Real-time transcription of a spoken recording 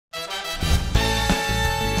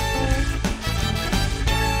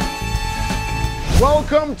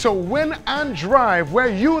Welcome to Win and Drive, where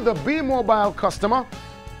you, the Bmobile customer,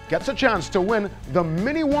 gets a chance to win the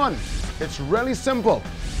Mini One. It's really simple.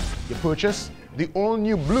 You purchase the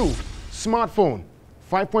all-new blue smartphone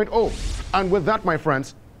 5.0. And with that, my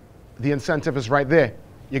friends, the incentive is right there.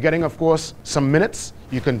 You're getting, of course, some minutes.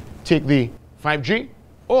 You can take the 5G,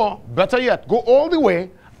 or better yet, go all the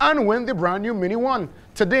way and win the brand new Mini One.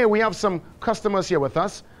 Today, we have some customers here with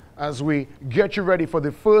us as we get you ready for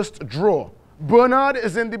the first draw. Bernard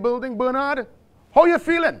is in the building. Bernard, how are you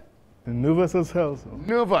feeling? Nervous as hell. So.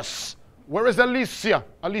 Nervous. Where is Alicia?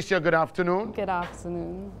 Alicia, good afternoon. Good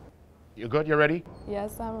afternoon. You good? You ready?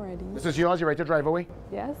 Yes, I'm ready. This is yours. You ready to drive away?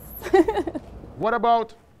 Yes. What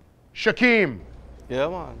about Shakeem? Yeah,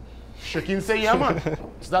 man. Shakeem say, yeah, man.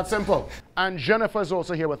 It's that simple. And Jennifer is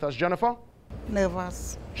also here with us. Jennifer?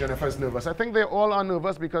 Nervous. Jennifer is nervous. I think they all are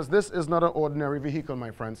nervous because this is not an ordinary vehicle,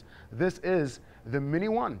 my friends. This is the Mini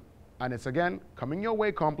One. And it's, again, coming your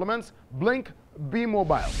way, compliments, Blink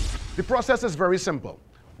Bmobile. The process is very simple.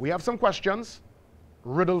 We have some questions,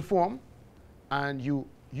 riddle form, and you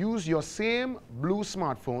use your same blue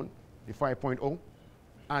smartphone, the 5.0,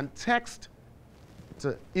 and text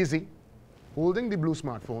to Izzy, holding the blue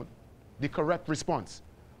smartphone, the correct response.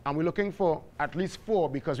 And we're looking for at least 4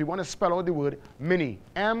 because we want to spell out the word mini,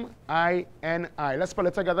 M-I-N-I. Let's spell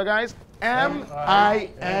it together, guys.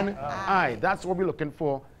 M-I-N-I. That's what we're looking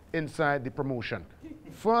for inside the promotion.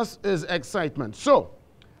 First is excitement. So,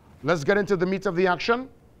 let's get into the meat of the action.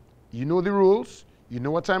 You know the rules. You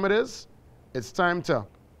know what time it is. It's time to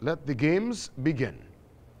let the games begin.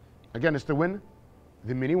 Again, it's to win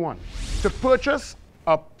the Mini One. To purchase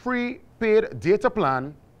a prepaid data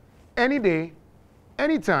plan any day,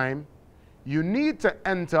 anytime, you need to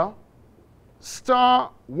enter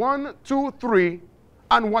 *123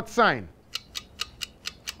 and what sign?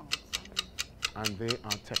 And they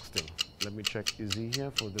are texting. Let me check Izzy here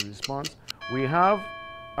for the response. We have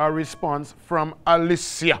a response from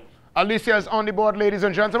Alicia. Alicia is on the board, ladies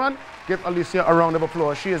and gentlemen. Give Alicia a round of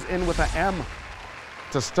applause. She is in with an M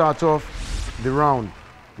to start off the round.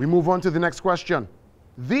 We move on to the next question.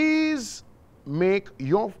 These make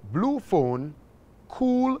your blue phone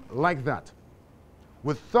cool like that,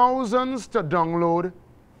 with thousands to download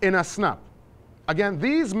in a snap. Again,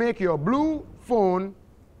 these make your blue phone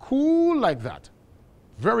cool like that.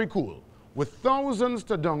 Very cool. With thousands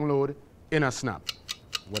to download in a snap.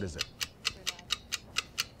 What is it?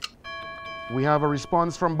 We have a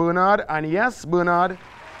response from Bernard, and yes, Bernard,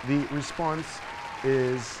 the response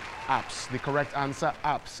is apps. The correct answer,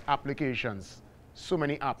 apps, applications. So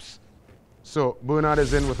many apps. So Bernard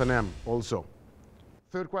is in with an M also.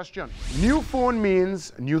 Third question. New phone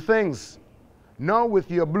means new things. Now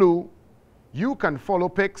with your blue, you can follow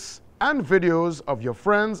pics and videos of your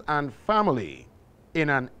friends and family in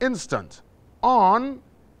an instant on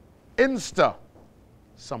Insta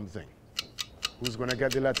something. Who's going to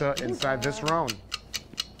get the letter inside this round?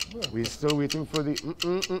 We're still waiting for the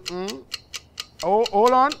Oh,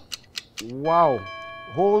 hold on. Wow.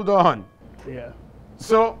 Hold on. Yeah.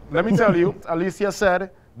 So, let me tell you, Alicia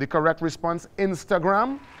said the correct response,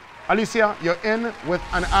 Instagram. Alicia, you're in with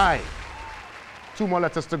an I. 2 more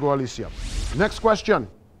letters to go, Alicia. Next question.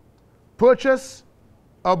 Purchase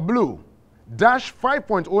a blue Dash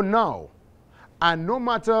 5.0 now, and no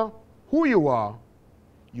matter who you are,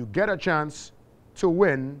 you get a chance to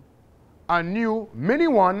win a new Mini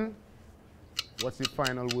One. What's the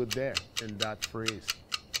final word there in that phrase?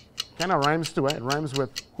 Kind of rhymes too, eh? It rhymes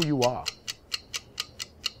with who you are.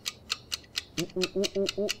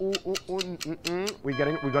 We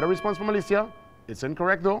got a response from Alicia. It's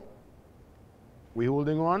incorrect though. We're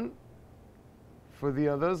holding on for the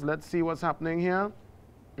others. Let's see what's happening here.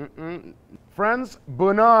 Friends,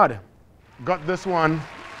 Bernard got this one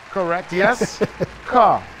correct. Yes,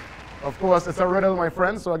 car. Of course, it's a riddle, my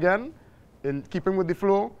friends. So again, in keeping with the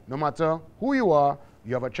flow, no matter who you are,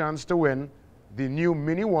 you have a chance to win the new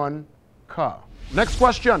Mini One car. Next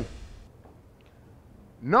question.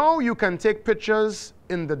 Now you can take pictures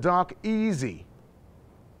in the dark easy,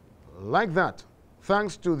 like that,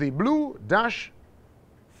 thanks to the blue Dash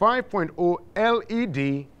 5.0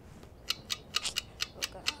 LED.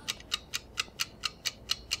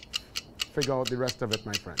 Figure out the rest of it,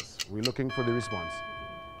 my friends. We're looking for the response.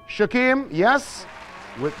 Shakeem, yes,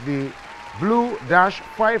 with the blue Dash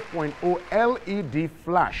 5.0 LED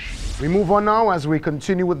flash. We move on now as we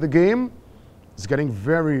continue with the game. It's getting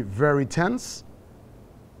very, very tense.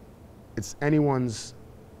 It's anyone's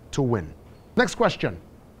to win. Next question.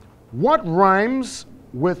 What rhymes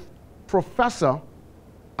with professor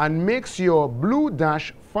and makes your blue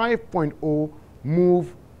Dash 5.0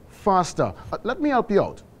 move faster? Let me help you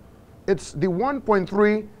out. It's the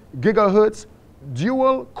 1.3 gigahertz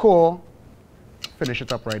dual core. Finish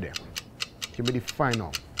it up right there. Give me the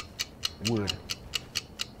final word.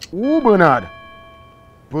 Ooh, Bernard.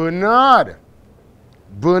 Bernard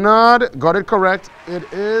got it correct. It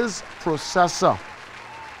is processor.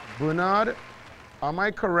 Bernard, am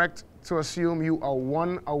I correct to assume you are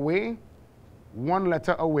one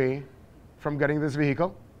letter away from getting this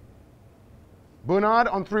vehicle? Bernard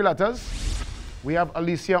on 3 letters. We have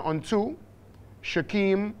Alicia on 2.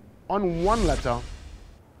 Shakim on 1 letter.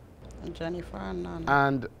 Jennifer and none.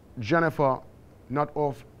 And Jennifer not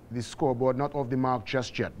off the scoreboard, not off the mark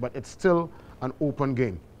just yet, but it's still an open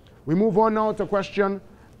game. We move on now to question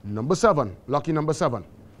number 7, lucky number 7.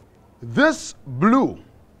 This blue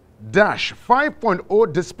Dash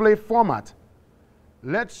 5.0 display format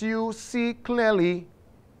lets you see clearly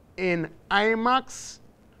in IMAX,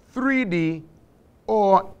 3D,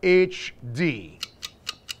 or HD.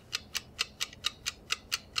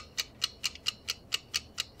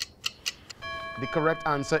 The correct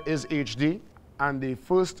answer is HD, and the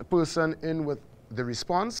first person in with the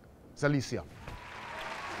response is Alicia.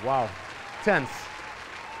 Wow, tense.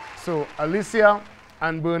 So Alicia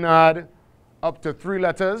and Bernard up to 3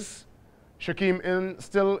 letters. Shakim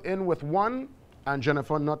still in with 1, and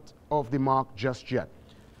Jennifer not off the mark just yet.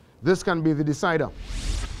 This can be the decider.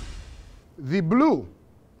 The blue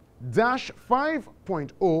Dash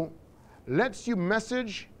 5.0 lets you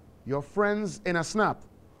message your friends in a snap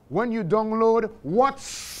when you download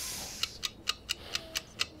What's.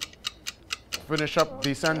 Finish up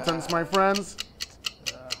the sentence, my friends.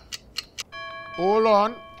 Hold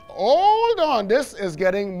on. This is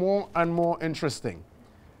getting more and more interesting.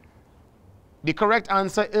 The correct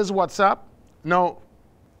answer is WhatsApp. Now,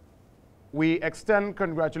 we extend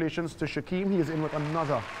congratulations to Shakim. He is in with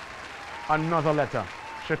another letter.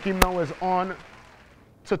 Shakim now is on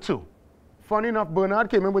to 2. Funny enough, Bernard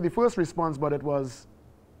came in with the first response, but it was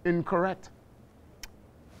incorrect.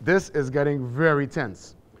 This is getting very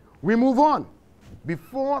tense. We move on.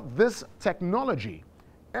 Before this technology,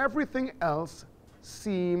 everything else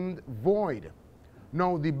seemed void.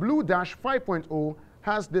 Now, the Blue Dash 5.0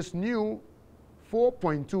 has this new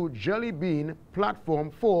 4.2 Jelly Bean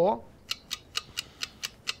platform for.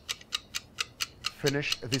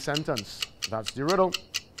 Finish the sentence. That's the riddle.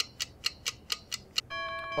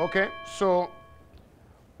 Okay, so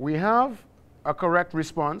we have a correct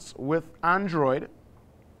response with Android.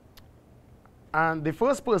 And the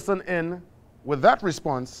first person in with that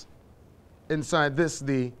response inside this,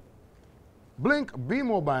 the Blink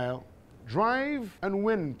Bmobile Drive and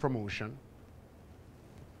Win promotion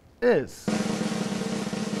is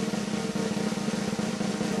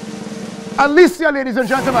Alicia, ladies and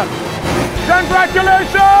gentlemen.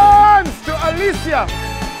 Congratulations to Alicia.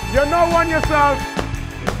 You now won yourself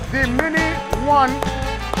the Mini 1.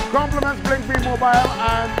 Compliments Blink Bmobile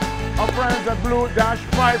and our friends at Blue Dash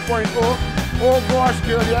 5.0. Oh gosh,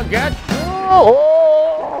 girl, you get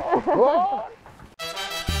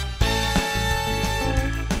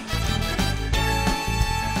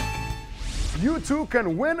You too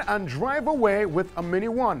can win and drive away with a Mini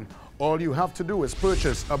 1. All you have to do is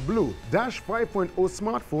purchase a Blue Dash 5.0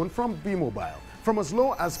 smartphone from Bmobile from as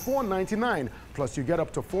low as $499, plus you get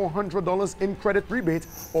up to $400 in credit rebate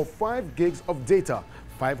or 5 gigs of data,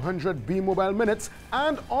 500 Bmobile minutes,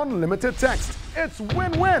 and unlimited text. It's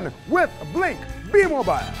win-win with Blink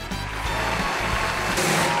Bmobile.